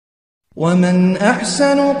ومن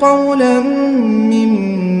أحسن قولا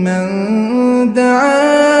ممن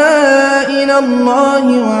دعا إلى الله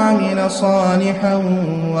وعمل صالحا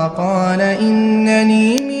وقال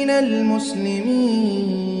إنني من المسلمين.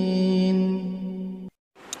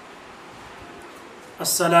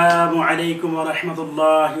 السلام عليكم ورحمة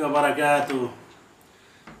الله وبركاته.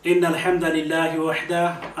 إن الحمد لله وحده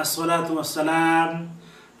الصلاة والسلام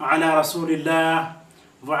على رسول الله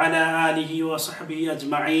وعلى آله وصحبه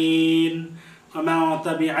أجمعين ومن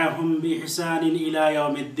تبعهم بإحسان إلى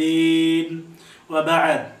يوم الدين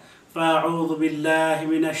وبعد فأعوذ بالله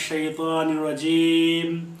من الشيطان الرجيم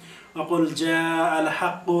وقل جاء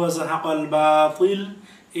الحق وزهق الباطل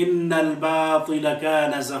إن الباطل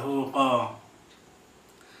كان زهوقا.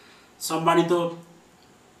 সম্মানিত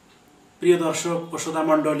প্রিয় দর্শক ও শ্রোতা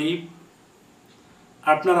মণ্ডলী,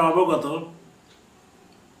 আপনারা অবগত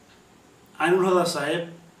আইনুল হুদা সাহেব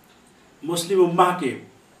মুসলিম উম্মাহকে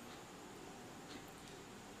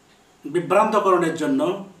বিভ্রান্তকরণের জন্য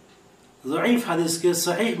যঈফ হাদিসকে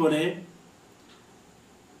সহিহ বলে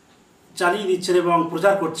চালিয়ে দিচ্ছেন এবং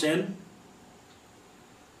প্রচার করছেন।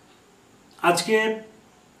 আজকে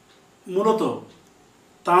মূলত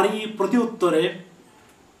তারই প্রতি উত্তরে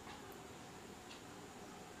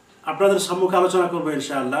আপনাদের সম্মুখে আলোচনা করব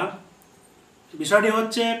ইনশাআল্লাহ। বিষয়টি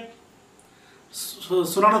হচ্ছে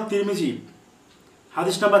সুনান তিরমিজি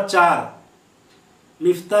হাদিস নাম্বার 4,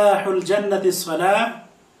 মিফতাহুল জান্নাতিস সালাহ,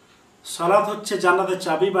 সালাত হচ্ছে জান্নাতের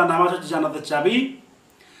চাবি বা নামাজ হচ্ছে জান্নাতের চাবি।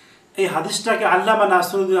 এই হাদিসটাকে আল্লামা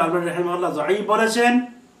নাসিরুদ্দিন আলবানী রাহিমাহুল্লাহ যঈফ বলেছেন,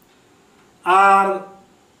 আর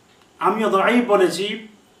আমিও যঈফ বলেছি।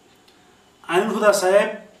 আইনুল হুদা সাহেব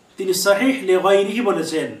তিনি সহিহ লিগাইরিহি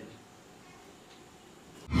বলেছেন।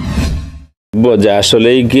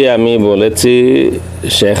 আসলেই কি আমি বলেছি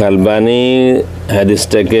শেখ আলবানী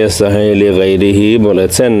হাদিসটাকে সহিহ লিগাইরিহি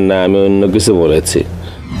বলেছেন, না আমি অন্য কিছু বলেছি?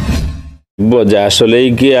 আসলেই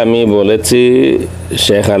কি আমি বলেছি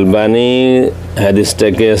শেখ আলবানী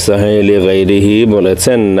হাদিসটাকে সহিহ লিগাইরিহি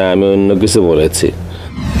বলেছেন, না আমি অন্য কিছু বলেছি?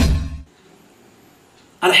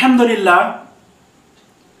 আলহামদুলিল্লাহ,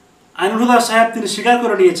 আইনুল হুদা সাহেব তিনি স্বীকার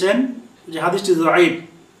করে নিয়েছেন যে হাদিসটি যঈফ।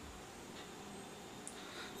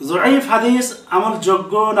 যঈফ হাদিস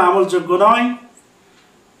আমলযোগ্য না আমলযোগ্য নয়,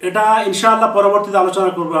 এটা ইনশাআল্লাহ পরবর্তীতে আলোচনা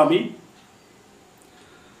করব আমি।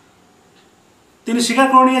 তিনি স্বীকার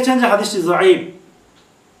করে নিয়েছেন যে হাদিসটি যঈফ,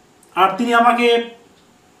 আর তিনি আমাকে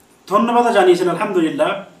ধন্যবাদ জানিয়েছেন।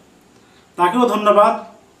 আলহামদুলিল্লাহ, তাকেও ধন্যবাদ,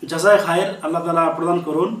 জাযায়ে খায়ের আল্লাহ তাআলা প্রদান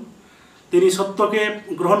করুন। তিনি সত্যকে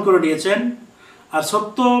গ্রহণ করে নিয়েছেন, আর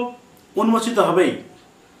সত্য উন্মোচিত হবেই।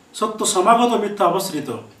 সত্য সমাগত, মিথ্যা অবসৃত।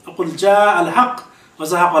 কুল জাআ আল হক ওয়া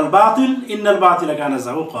যাহাকা আল বাতিল ইন্নাল বাতিলা কানা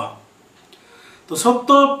যাহুকা। তো সত্য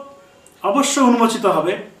অবশ্যই উন্মোচিত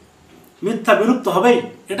হবে, মিথ্যা বিলুপ্ত হবেই,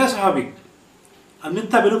 এটা স্বাভাবিক। আর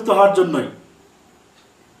মিথ্যা বিলুপ্ত হওয়ার জন্যই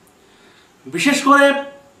বিশেষ করে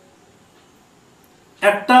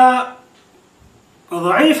একটা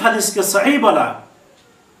যঈফ হাদিসকে সহিহ বলা,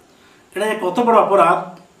 এটা কত বড় অপরাধ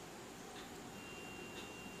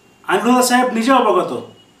আইনুল হুদা সাহেব নিজে অবগত।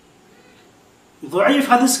 যঈফ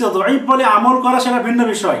হাদিসকে যঈফ বলে আমল করা সেটা ভিন্ন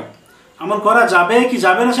বিষয়, আমল করা যাবে কি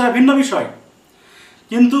যাবে না সেটা ভিন্ন বিষয়।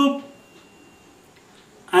 কিন্তু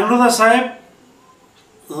আইনুল হুদা সাহেব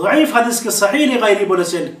যঈফ হাদিসকে সহিহ লিগাইরি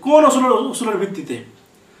বলেছেন। কোন উসুলের ভিত্তিতে?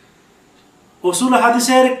 উসুল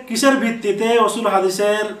হাদিসের কিসের ভিত্তিতে? উসুল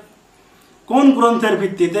হাদিসের কোন গ্রন্থের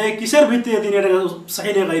ভিত্তিতে, কিসের ভিত্তিতে তিনি এটাকে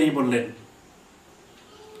সহিহ লিগাইরি বললেন?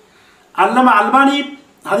 আল্লামা আলবানী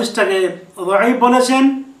হাদিসটাকে যঈফ বলেছেন,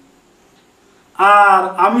 আর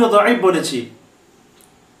আমিও যঈফ বলেছি।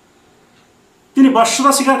 তিনি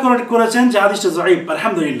বর্ষতা স্বীকার করেছেন যে হাদিসটা যঈফ।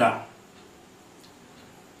 আলহামদুলিল্লাহ,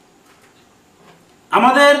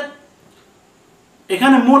 আমাদের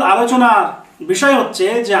এখানে মূল আলোচনার বিষয় হচ্ছে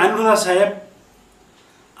যে আইনুল হুদা সাহেব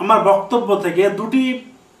আমার বক্তব্য থেকে দুটি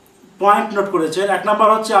পয়েন্ট নোট করেছেন। এক নম্বর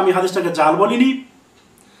হচ্ছে আমি হাদিসটাকে জাল বলিনি,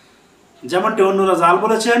 যেমনটি অন্যরা জাল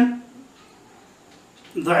বলেছেন।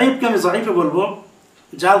 যঈফকে আমি যঈফে বলবো,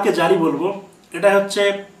 জালকে জালি বলবো, এটা হচ্ছে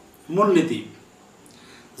মূলনীতি।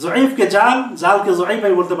 যঈফকে জাল, জালকে যঈফ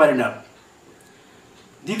আমি বলতে পারি না।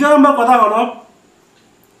 দ্বিতীয় নম্বর কথা হলো,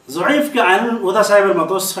 যঈফকে আইনুল হুদা সাহেবের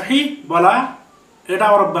মতো সহিহ বলা, এটা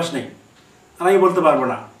আমার অভ্যাস নেই, আর আমি বলতে পারবো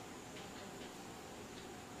না।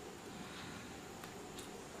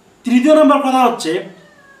 তৃতীয় নম্বর কথা হচ্ছে,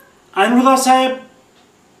 আইনুল হুদা সাহেব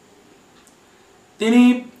তিনি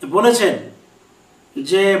বলেছেন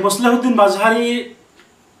যে মুসলেহুদ্দিন মাজহারি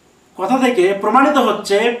কথা থেকে প্রমাণিত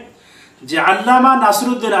হচ্ছে যে আল্লামা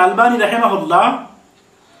নাসিরুদ্দিন আলবানী রাহিমাহুল্লাহ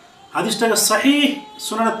হাদিসটাকে সহিহ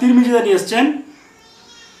সুনান তিরমিজিতে নিয়ে এসেছেন।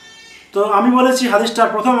 তো আমি বলেছি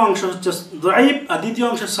হাদিসটার প্রথম অংশ হচ্ছে দাঈফ আর দ্বিতীয়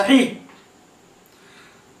অংশ সহিহ।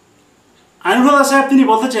 আইনুল হুদা সাহেব তিনি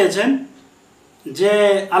বলতে চেয়েছেন যে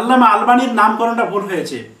আল্লামা আলবানির নামকরণটা ভুল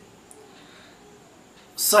হয়েছে,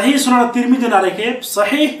 সহিহ সুনান তিরমিজি না রেখে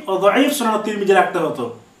সহিহ ও দাঈফ সুনান তিরমিজি রাখতে হতো।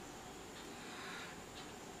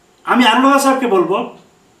 আমি আইনুল হুদা সাহেবকে বলবো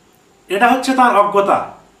এটা হচ্ছে তার অজ্ঞতা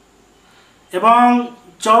এবং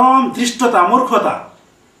চরম ধৃষ্টতা, মূর্খতা।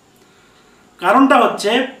 কারণটা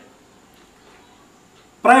হচ্ছে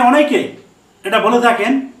প্রায় অনেকে এটা বলে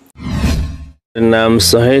থাকেন নাম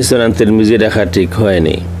সহিহ সুনান তিরমিজি রাখা ঠিক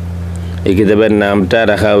হয়নি, এই কিতাবের নামটা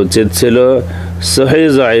রাখা উচিত ছিল সহিহ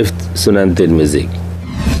যায়িফ সুনান তিরমিজি।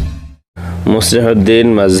 মুসলেহুদ্দিন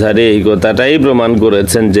মাযহারি এই কথাটাই প্রমাণ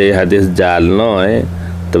করেছেন যে এই হাদিস জাল নয়,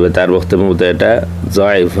 তবে তার বক্তব্য মতো এটা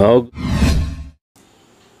যায়িফ হোক।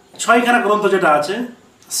 6খানা গ্রন্থ যেটা আছে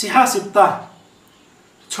সিহা সিত্তা,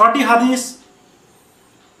 6টি হাদিস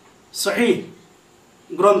সহিহ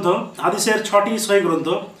গ্রন্থ, হাদিসের 6টি সহিহ গ্রন্থ,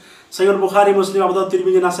 সহিহুল বুখারী, মুসলিম, আবু দাউদ,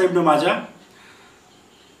 তিরমিজি, নাসাই, ইবনে মাজাহ।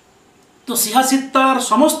 তো সিহা সিত্তার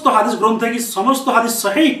সমস্ত হাদিস গ্রন্থে কি সমস্ত হাদিস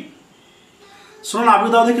সহিহ? সুনান আবু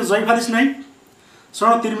দাউদে কি যায়িফ হাদিস নাই?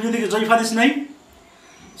 সুনান তিরমিজিতে কি যায়িফ হাদিস নাই?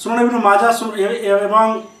 সুনান ইবনে মাজাহ এবং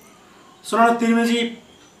সুনান তিরমিজি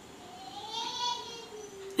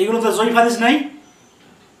এগুলোতে যায়িফ হাদিস নাই?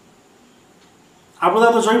 আবু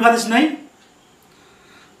দাউদে যায়িফ হাদিস নাই?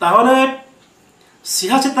 তাহলে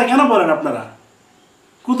সিহা সিত্তা কেন বলেন আপনারা?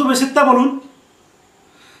 কুতুবে সিত্তা বলুন।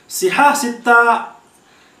 সিহা সিত্তা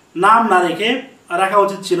নাম না রেখে রাখা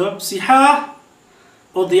উচিত ছিল সিহা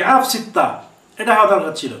ও দিআফ সিত্তা, এটা হওয়া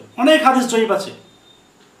দরকার ছিল। অনেক হাদিস যায়িফ আছে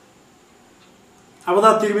আবু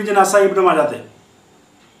দাউদ, তিরমিজি, নাসাই, ইবনে মাজাহতে।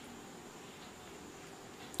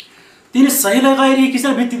 তিনি সহিহ গায়রি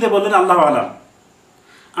কিসের ভিত্তিতে বললেন আল্লাহু আলাম।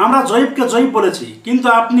 আমরা যায়িফকে যায়িফ বলেছি, কিন্তু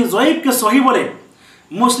আপনি যায়িফকে সহিহ বলে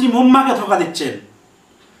মুসলিম উম্মাহকে ধোঁকা দিচ্ছেন।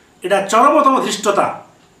 এটা চরমতম ধৃষ্টতা,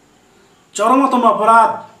 চরমতম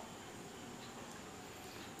অপরাধ।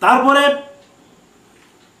 তারপরে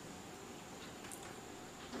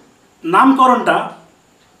নামকরণটা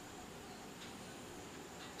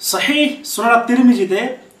সহিহ সুনান তিরমিজিতে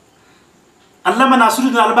আল্লামা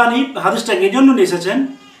নাসিরুদ্দিন আলবানী হাদিসটাকে এই জন্য নিয়ে এসেছেন,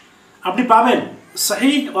 আপনি পাবেন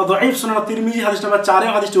সহিহ ও দাঈফ সুনান তিরমিজি হাদিস নাম্বার 4-এ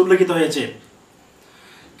হাদিসটি উল্লেখিত হয়েছে।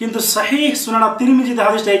 কিন্তু সহিহ সুনান তিরমিজিতে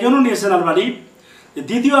হাদিসটা এই জন্য নিয়েছেন আলবানী,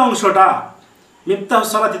 দ্বিতীয় অংশটা মিফতাহুস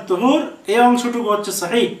সালাতিত তুহুর, এই অংশটুকু হচ্ছে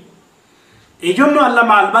সহিহ। এই জন্য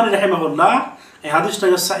আল্লামা আলবানী রাহিমাহুল্লাহ এই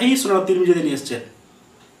হাদিসটাকে সহিহ সুনান তিরমিজিতে নিয়ে এসেছেন।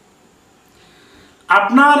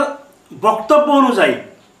 আপনার বক্তব্য অনুযায়ী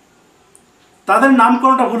তাদের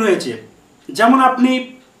নামকরণটা ভুল হয়েছে। যেমন আপনি,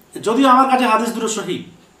 যদিও আমার কাছে হাদিস দুটো সহিহ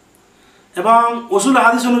এবং উসুল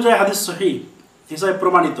হাদিস অনুযায়ী হাদিস সহিহ হিসাবে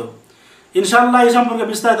প্রমাণিত, ইনশাআল্লাহ এই সম্পর্কে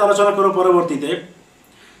বিস্তারিত আলোচনা করব পরবর্তীতে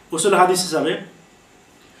উসুল হাদিস হিসাবে।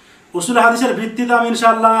 উসুল হাদিসের ভিত্তিতে আমি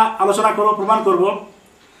ইনশাআল্লাহ আলোচনা করব, প্রমাণ করব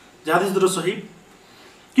যে হাদিস দুটো সহিহ।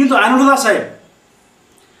 কিন্তু আইনুল হুদা সাহেব,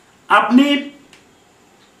 আপনি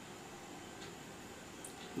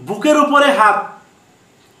বুকের উপরে হাত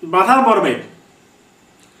বাঁধার মর্মে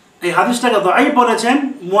এই হাদিসটাকে দাঈফ বলেছেন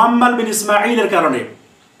মুআম্মাল বিন ইসমাঈলের কারণে,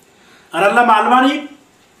 আর আল্লামা আলবানী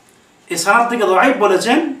এই সানাদ থেকে দাঈফ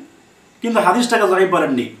বলেছেন, কিন্তু হাদিসটাকে দাঈফ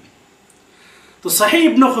বলেননি। তো সহিহ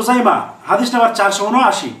ইবনে খুজাইমা হাদিস নাম্বার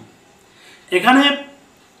 479, এখানে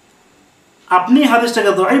আপনি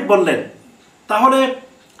হাদিসটাকে দাঈফ বললেন, তাহলে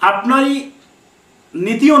আপনারই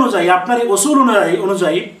নীতি অনুযায়ী, আপনারই উসুল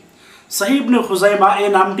অনুযায়ী সহিহ ইবনে খুজাইমা এই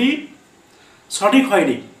নামটি সঠিক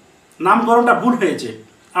হয়নি, নামকরণটা ভুল হয়েছে।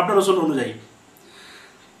 আপনার উসুল অনুযায়ী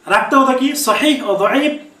রাখতে হতো কি সহিহ ও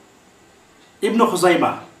দাঈফ ইবনে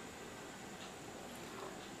খুজাইমা।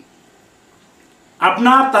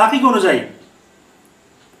 আপনার তাহকিক অনুযায়ী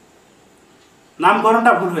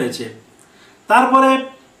নামকরণটা ভুল হয়েছে। তারপরে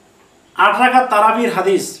 8 রাকাত তারাবির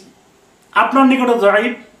হাদিস আপনার নিকটে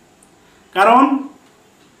দাঈফ, কারণ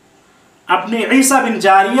আপনি ঈসা বিন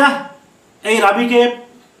জারিয়া এই রাবিকে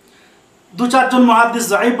 2-4 জন মুহাদ্দিস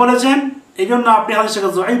দাঈফ বলেছেন, এই জন্য আপনি হাদিসটাকে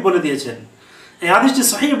দাঈফ বলে দিয়েছেন। এই হাদিসটি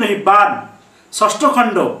সহিহ ইবনে হিব্বান 6ষ্ঠ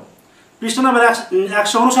খণ্ড পৃষ্ঠা নাম্বার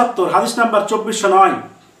 169, হাদিস নাম্বার 2409।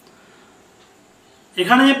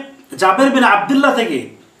 এখানে জাবের বিন আব্দুল্লাহ থেকে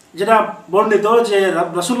যেটা বর্ণিত যে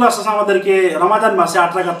রাসূলুল্লাহ সাল্লাল্লাহু আলাইহি ওয়াসাল্লাম আমাদেরকে রমাদান মাসে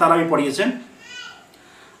 8 রাকাত তারাবি পড়িয়েছেন,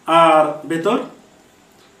 আর বেতর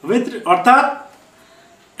উইত্র, অর্থাৎ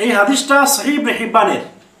এই হাদিসটা সহিহ ইবনে হিব্বানের,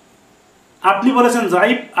 আপনি বলেছেন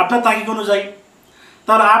যায়িফ আপনার তাহকিক অনুযায়ী।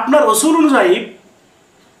 তাহলে আপনার উসুল অনুযায়ী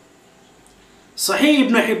সহিহ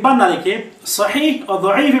ইবনে হিব্বান না রেখে সহিহ ও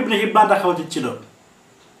দাঈফ ইবনে হিব্বান রাখা উচিত ছিল।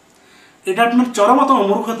 এটা আপনার চরমতম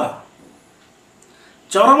মূর্খতা,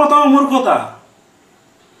 চরমতম মূর্খতা।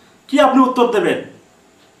 কি আপনি উত্তর দেবেন?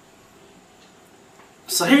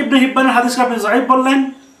 সহিহ ইবনে হিব্বানের হাদিসকে আপনি যায়ীফ বললেন,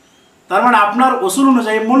 তার মানে আপনার উসুল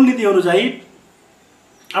অনুযায়ী, মূলনীতি অনুযায়ী,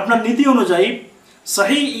 আপনার নীতি অনুযায়ী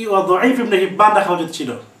সহিহ ও যায়ীফ ইবনে হিব্বান রাখা উচিত ছিল।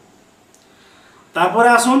 তারপরে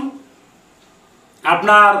আসুন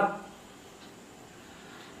আপনার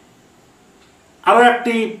আরও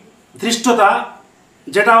একটি ধৃষ্টতা,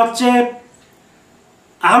 যেটা হচ্ছে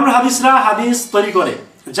আহলুল হাদিসরা হাদিস তৈরি করে,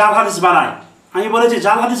 জাল হাদিস বানায়। আমি বলেছি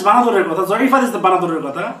জাল হাদিস বানানোর কথা, যায়ীফ হাদিস বানানোর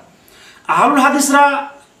কথা। আহলুল হাদিসরা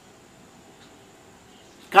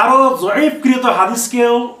কারো যায়ীফকৃত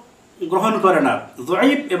হাদিসকেও গ্রহণ করে না।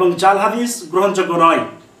 যায়ীফ এবং জাল হাদিস গ্রহণযোগ্য নয়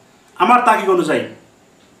আমার তাকিক অনুযায়ী।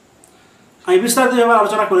 আমি বিস্তারিত এবার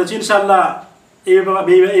আলোচনা করেছি, ইনশাআল্লাহ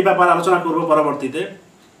এই ব্যাপারে আলোচনা করব পরবর্তীতে।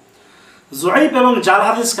 যায়ীফ এবং জাল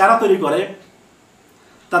হাদিস কারা তৈরি করে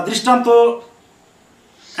তার দৃষ্টান্ত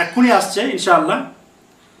এক্ষুনি আসছে ইনশাআল্লাহ।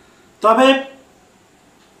 তবে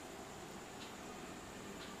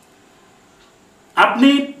আপনি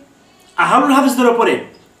আহলুল হাদিসদের উপরে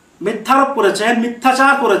মিথ্যারোপ করেছেন,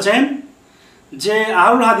 মিথ্যাচার করেছেন যে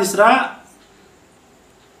আহলুল হাদিসরা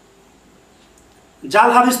জাল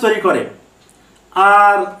হাদিস তৈরি করে।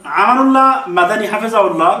 আর আমানুল্লাহ মাদানী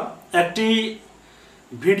হাফেজাউল্লাহ একটি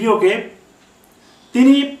ভিডিওকে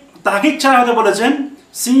তিনি তাহকিক ছাড়া হতে বলেছেন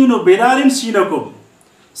সিন ও বেলালিন সিনকুম,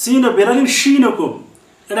 সিন ও বেলালিন শিনকুম,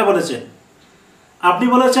 এটা বলেছেন। আপনি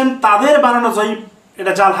বলেছেন তাদের বানানো যায়ীফ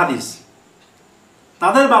এটা জাল হাদিস,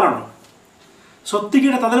 তাদের বানানো। সত্যি কি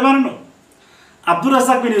এটা তাদের বানানো? আব্দুর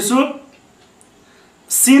রাজ্জাক বিন ইউসুফ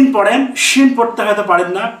সিন পড়েন, শিন পড়তে হয়তো পারেন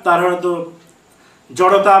না, তার হয়তো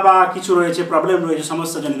জড়তা বা কিছু রয়েছে, প্রবলেম রয়েছে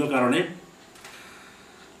সমস্যাজনিত কারণে।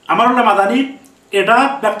 আমানুল্লাহ মাদানী এটা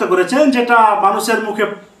ব্যক্ত করেছেন, যেটা মানুষের মুখে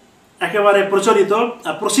একেবারে প্রচলিত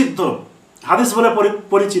প্রসিদ্ধ হাদিস বলে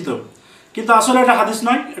পরিচিত, কিন্তু আসলে এটা হাদিস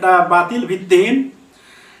নয়, এটা বাতিল, ভিত্তিহীন।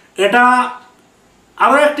 এটা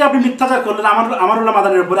আরও একটি আপনি মিথ্যাচার করলেন আমানুল্লাহ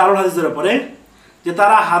মাদানীর উপরে, আহলুল হাদিসদের উপরে, যে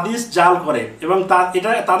তারা হাদিস জাল করে এবং এটা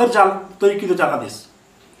তাদের জাল তৈরিকৃত জাল হাদিস।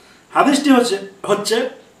 হাদিসটি হচ্ছে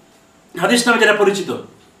হাদিস নামে যেটা পরিচিত,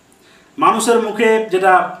 মানুষের মুখে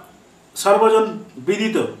যেটা সর্বজন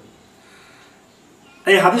বিদিত,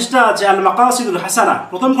 এই হাদিসটা আছে আল মাকাসিদুল হাসানা,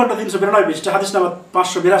 প্রথম খণ্ড 392 পৃষ্ঠা, হাদিস নাম্বার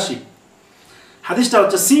 582। হাদিসটা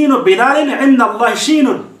হচ্ছে সিন ও বেলালিন ইনদাল্লাহি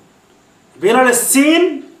শিনুন, বেলালের সিন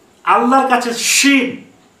আল্লাহর কাছে শিন,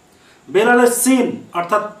 বেলালের সিন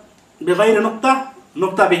অর্থাৎ বেগাইর নুক্তা,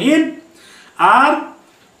 নুক্তাবিহীন, আর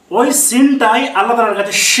ওই সিনটাই আল্লাহ তাআলার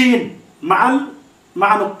কাছে শিন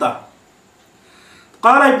মা নুক্তা।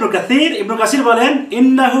 قال ابن كثير বলেন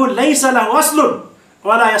ইন্নাহু লাইসা লাহু আসলুন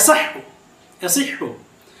ওয়ালা ইয়াসিহু,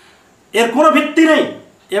 এর কোনো ভিত্তি নেই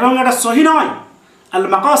এবং এটা সহিহ নয়। আল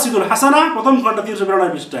মাকাসিদুল হাসানা, প্রথম খণ্ড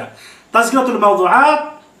 392 পৃষ্ঠা, তাজকিরাতুল মাওদুআত,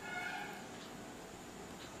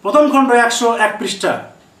 প্রথম খণ্ড 101 পৃষ্ঠা,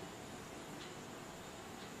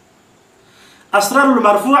 আসরারুল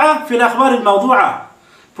মারফুআ ফিল আখবারিল মাওদুআ,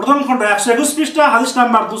 প্রথম খণ্ড 121 পৃষ্ঠা, হাদিস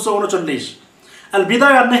নাম্বার 239। আল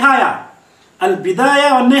বিদায়া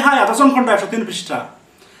ওয়ান নিহায়া, দশম খণ্ড 103 পৃষ্ঠা।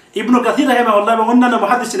 ইবনু কাসির রাহিমাহুল্লাহ এবং অন্যান্য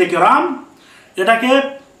মুহাদ্দিসিনে কিরাম এটাকে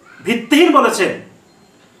ভিত্তিহীন বলেছেন,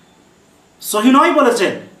 সহিহ নয়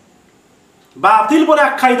বলেছেন, বাতিল বলে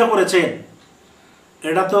আখ্যায়িত করেছেন।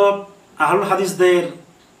 এটা তো আহলুল হাদিসদের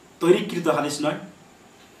তৈরিকৃত হাদিস নয়,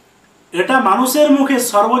 এটা মানুষের মুখে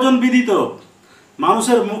সর্বজন বিদিত,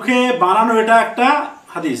 মানুষের মুখে বানানো এটা একটা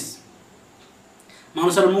হাদিস,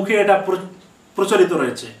 মানুষের মুখে এটা প্রচলিত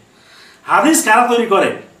রয়েছে। হাদিস কারা তৈরি করে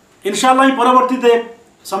ইনশাআল্লাহ আমি পরবর্তীতে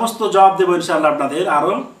সমস্ত জবাব দেবো ইনশাআল্লাহ আপনাদের।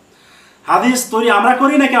 আরও হাদিস তৈরি আমরা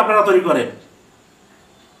করি নাকি আপনারা তৈরি করেন?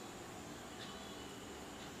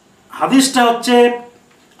 হাদিসটা হচ্ছে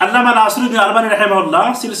আল্লামা নাসিরুদ্দিন আলবানী রাহিমাহুল্লাহ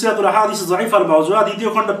সিলসিলাতুল আহাদিস যায়ীফা আল মাওজুআ, দ্বিতীয়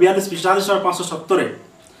খণ্ড 42 পৃষ্ঠা, হাদিস নম্বর 570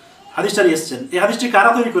 হাদিসটা এসেছেন। এই হাদিসটি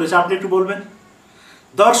কারা তৈরি করেছে আপনি একটু বলবেন?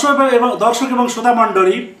 দর্শক এবং শ্রোতা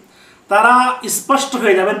মণ্ডলী তারা স্পষ্ট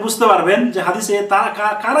হয়ে যাবেন, বুঝতে পারবেন যে হাদিসে তারা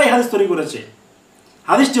কারা এই হাদিস তৈরি করেছে।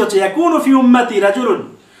 হাদিসটি হচ্ছে ইয়াকুনু ফি উম্মতি রাজুলুন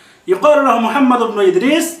ইউকালু লাহু মুহাম্মদ ইবনে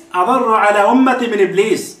ইদ্রিস আদাররু আলা উম্মতি মিন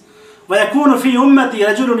ইবলিস ওয়া ইয়াকুনু ফি উম্মতি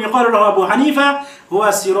রাজুলুন ইউকালু লাহু আবু হানিফা হুয়া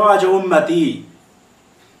সিরাজ উম্মতি।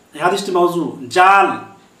 এই হাদিসটি মাউযু, জাল।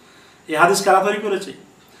 এই হাদিস কারা তৈরি করেছে?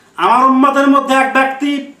 আমার উম্মতের মধ্যে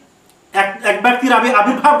এক ব্যক্তির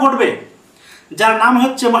আবির্ভাব ঘটবে যার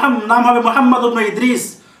নাম হবে মুহাম্মদ ইবনে ইদ্রিস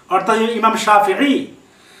অর্থাৎ ইমাম শাফিঈ।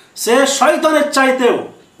 সে শয়তানের চাইতেও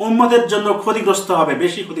উম্মতের জন্য ক্ষতিগ্রস্ত হবে,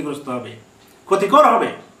 বেশি ক্ষতিগ্রস্ত হবে, ক্ষতিকর হবে।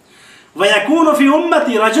 ওয়া ইয়াকুনু ফি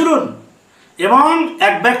উম্মতি রাজুলুন, এবং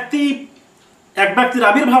এক ব্যক্তির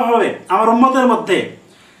আবির্ভাব হবে আমার উম্মতের মধ্যে,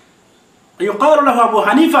 ইউকালু লাহু আবু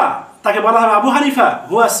হানিফা, তাকে বলা হবে আবু হানিফা,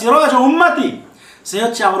 হুয়া সিরাজ উম্মতি, সে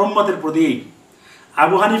হচ্ছে আমার উম্মতের প্রতীক।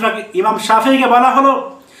 আবু হানিফাকে, ইমাম শাফিঈকে বলা হলো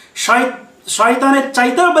শয়তানের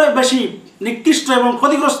চাইতেও বেশি নিকৃষ্ট এবং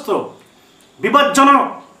ক্ষতিগ্রস্ত, বিপজ্জনক,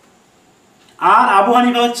 আর আবু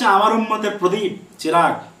হানিফা হচ্ছে আমার উম্মতের প্রদীপ,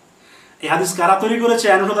 চিরাগ। এই হাদিস কারা তৈরি করেছে?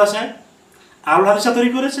 আইনুল হুদা সাহেব, আউল হাদিসা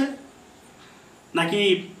তৈরি করেছে, নাকি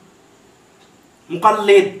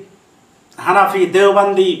মুকাল্লিদ, হানাফি,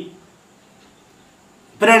 দেওবান্দি,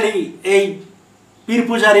 বেরেলি, এই পীর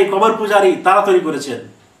পূজারী, কবর পূজারী, তারা তৈরি করেছেন?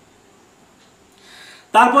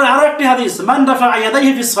 তারপরে আরো একটি হাদিস, মান রাফা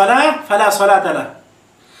ইয়াদাইহি ফিস সালাত ফালা সালাতা লাহু,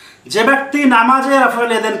 যে ব্যক্তি নামাজে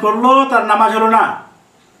রাফাল ইয়াদাইন করলো তার নামাজ হলো না।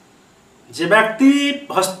 যে ব্যক্তি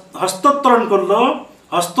হস্তোত্তোলন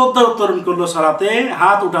করলো সালাতে,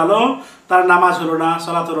 হাত উঠালো, তার নামাজ হলো না,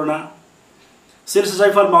 সালাত হলো না। সিলসিলা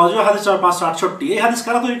জাইফাল মাওজু হাদিস 568। এই হাদিস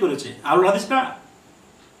কারা তৈরি করেছে? আউল হাদিসটা?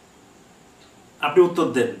 আপনি উত্তর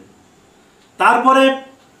দেন। তারপরে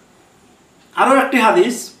আরো একটি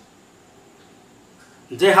হাদিস,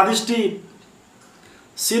 যে হাদিসটি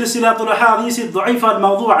সিলসিলাতুল হাদিস আদ-দাঈফা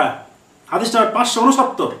আল-মাওদুআ, হাদিসটা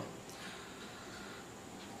 569।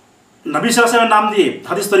 নবী সাল্লাল্লাহু আলাইহি ওয়াসাল্লামের নাম দিয়ে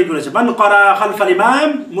হাদিস তৈরি করেছে, মান ক্বারা খালফাল ইমাম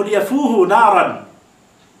মুলিয়াফুহু নারান।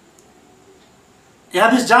 এই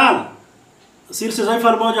হাদিস জাল, সিলসিলা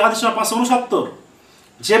জাইফাল মাওজু হাদিস 569।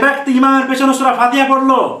 যে ব্যক্তি ইমামের পেছনে সূরা ফাতিহা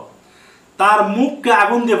পড়লো তার মুখকে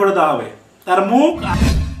আগুন দিয়ে ভরে দেওয়া হবে, তার মুখ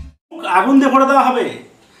আগুন দিয়ে ভরে দেওয়া হবে।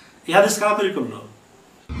 এই হাদিস কারা তৈরি করলো?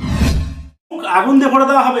 আগুন দিয়ে ভরে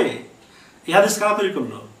দেওয়া হবে। এই হাদিস কারা তৈরি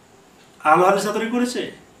করলো? আহলে হাদিসরা তৈরি করেছে,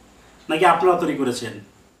 নাকি আপনারা তৈরি করেছেন?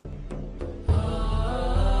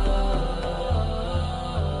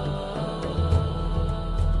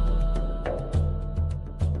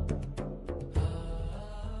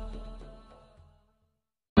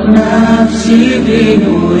 نفسي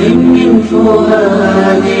بنور من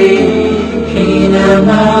فؤادي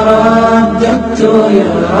حينما رددت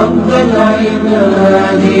يا رب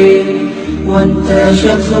العباد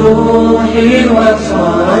وانتشت روحي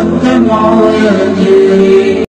وصار الدمع يجري